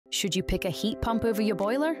Should you pick a heat pump over your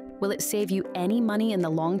boiler? Will it save you any money in the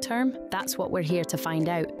long term? That's what we're here to find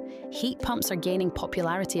out. Heat pumps are gaining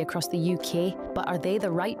popularity across the UK, but are they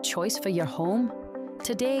the right choice for your home?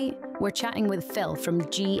 Today, we're chatting with Phil from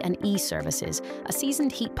G&E Services, a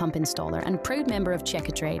seasoned heat pump installer and proud member of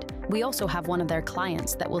Checkatrade. We also have one of their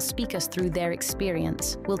clients that will speak us through their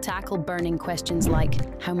experience. We'll tackle burning questions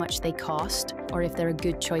like how much they cost or if they're a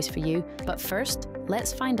good choice for you. But first,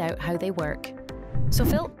 let's find out how they work. So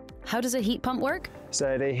Phil, how does a heat pump work?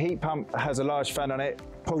 So the heat pump has a large fan on it,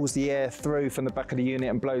 pulls the air through from the back of the unit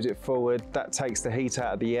and blows it forward. That takes the heat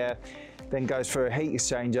out of the air, then goes through a heat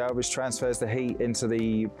exchanger which transfers the heat into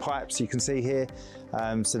the pipes you can see here.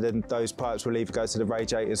 So then those pipes will either go to the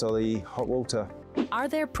radiators or the hot water. Are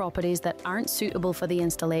there properties that aren't suitable for the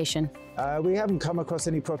installation? We haven't come across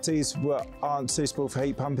any properties that aren't suitable for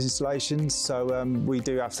heat pump installations, so we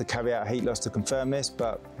do have to carry out heat loss to confirm this,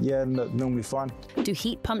 but yeah, normally fine. Do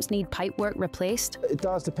heat pumps need pipework replaced? It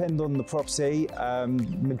does depend on the property.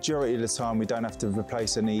 Majority of the time we don't have to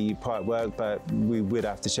replace any pipework, but we would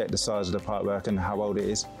have to check the size of the pipework and how old it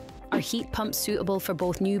is. Are heat pumps suitable for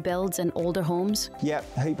both new builds and older homes? Yeah,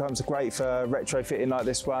 heat pumps are great for retrofitting like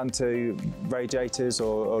this one to radiators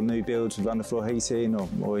or new builds with underfloor heating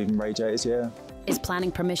or even radiators, yeah. Is planning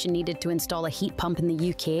permission needed to install a heat pump in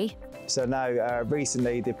the UK? So no,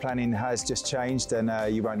 recently the planning has just changed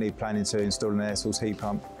and you won't need planning to install an air source heat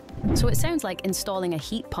pump. So it sounds like installing a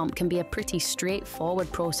heat pump can be a pretty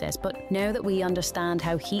straightforward process, but now that we understand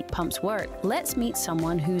how heat pumps work, let's meet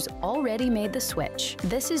someone who's already made the switch.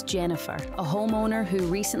 This is Jennifer, a homeowner who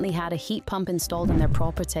recently had a heat pump installed in their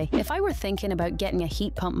property. If I were thinking about getting a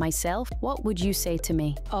heat pump myself, what would you say to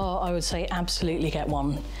me? Oh, I would say absolutely get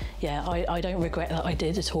one. Yeah, I don't regret that I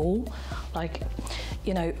did at all. Like,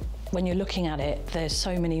 you know, when you're looking at it, there's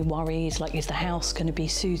so many worries, like is the house going to be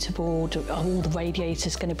suitable? Are all the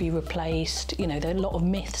radiators going to be replaced? You know, there are a lot of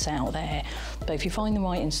myths out there. But if you find the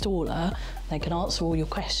right installer, they can answer all your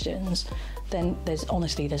questions, then there's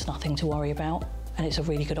nothing to worry about, and it's a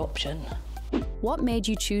really good option. What made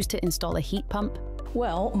you choose to install a heat pump?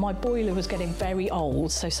 Well, my boiler was getting very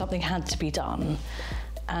old, so something had to be done.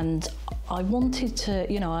 And I wanted to,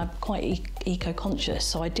 you know, I'm quite eco-conscious,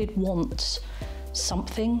 so I did want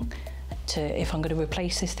something to, if I'm going to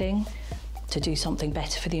replace this thing, to do something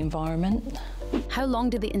better for the environment. How long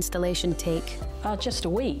did the installation take? Just a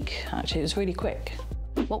week, actually. It was really quick.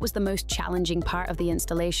 What was the most challenging part of the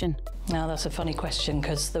installation? Now that's a funny question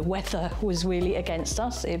because the weather was really against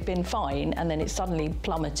us. It had been fine and then it suddenly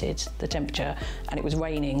plummeted, the temperature, and it was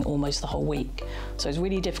raining almost the whole week. So it was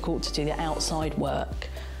really difficult to do the outside work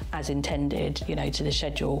as intended, you know, to the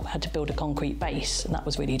schedule. Had to build a concrete base and that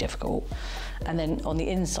was really difficult. And then on the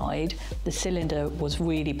inside, the cylinder was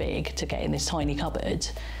really big to get in this tiny cupboard.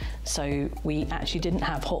 So we actually didn't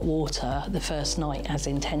have hot water the first night as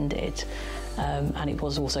intended. And it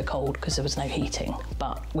was also cold because there was no heating,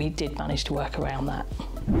 but we did manage to work around that.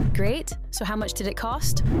 Great. So how much did it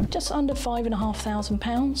cost? Just under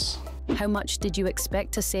 £5,500. How much did you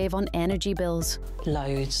expect to save on energy bills?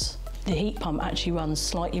 Loads. The heat pump actually runs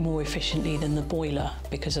slightly more efficiently than the boiler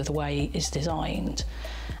because of the way it's designed.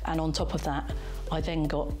 And on top of that, I then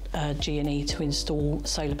got G&E to install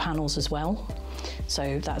solar panels as well.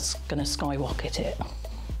 So that's going to skyrocket it.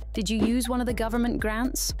 Did you use one of the government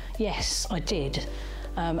grants? Yes, I did.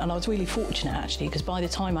 And I was really fortunate actually, because by the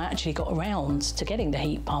time I actually got around to getting the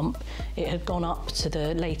heat pump, it had gone up to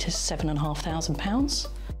the latest £7,500.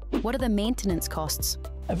 What are the maintenance costs?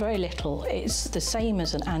 Very little. It's the same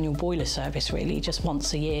as an annual boiler service really, just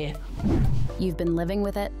once a year. You've been living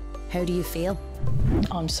with it. How do you feel?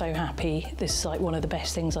 I'm so happy. This is like one of the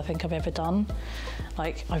best things I think I've ever done.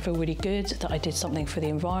 Like, I feel really good that I did something for the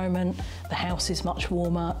environment. The house is much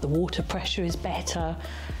warmer, the water pressure is better.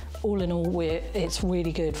 All in all, it's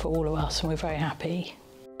really good for all of us and we're very happy.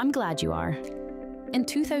 I'm glad you are. In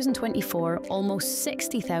 2024, almost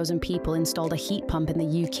 60,000 people installed a heat pump in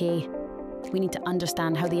the UK. We need to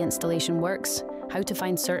understand how the installation works, how to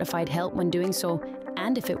find certified help when doing so,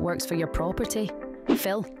 and if it works for your property.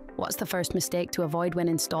 Phil, what's the first mistake to avoid when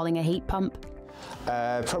installing a heat pump?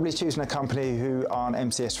 Probably choosing a company who aren't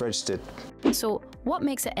MCS registered. So, what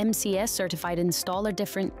makes an MCS certified installer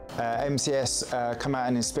different? MCS come out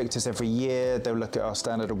and inspect us every year. They'll look at our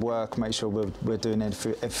standard of work, make sure we're doing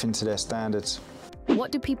everything to their standards.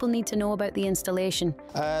 What do people need to know about the installation?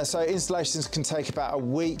 So installations can take about a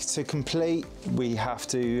week to complete. We have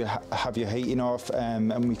to have your heating off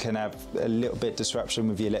and we can have a little bit disruption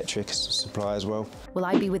with the electric supply as well. Will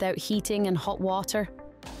I be without heating and hot water?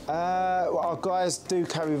 Our guys do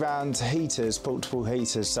carry around heaters, portable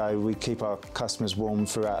heaters, so we keep our customers warm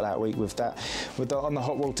throughout that week with that. On the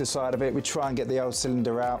hot water side of it, we try and get the old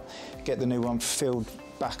cylinder out, get the new one filled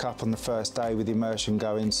back up on the first day with the immersion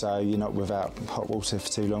going, so you're not without hot water for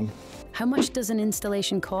too long. How much does an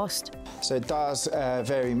installation cost? So it does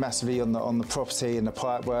vary massively on the property and the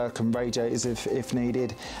pipework and radiators if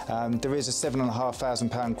needed. There is a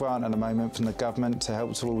 £7,500 grant at the moment from the government to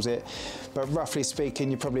help towards it, but roughly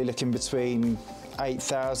speaking, you're probably looking between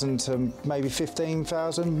 8,000 to maybe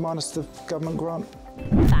 15,000 minus the government grant.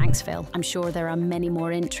 Thanks, Phil. I'm sure there are many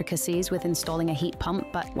more intricacies with installing a heat pump,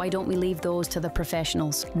 but why don't we leave those to the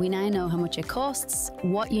professionals? We now know how much it costs,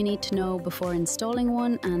 what you need to know before installing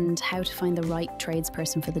one, and how to find the right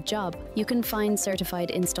tradesperson for the job. You can find certified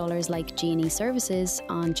installers like G&E Services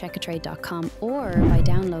on Checkatrade.com or by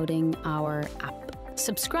downloading our app.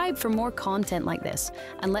 Subscribe for more content like this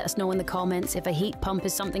and let us know in the comments if a heat pump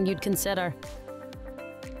is something you'd consider.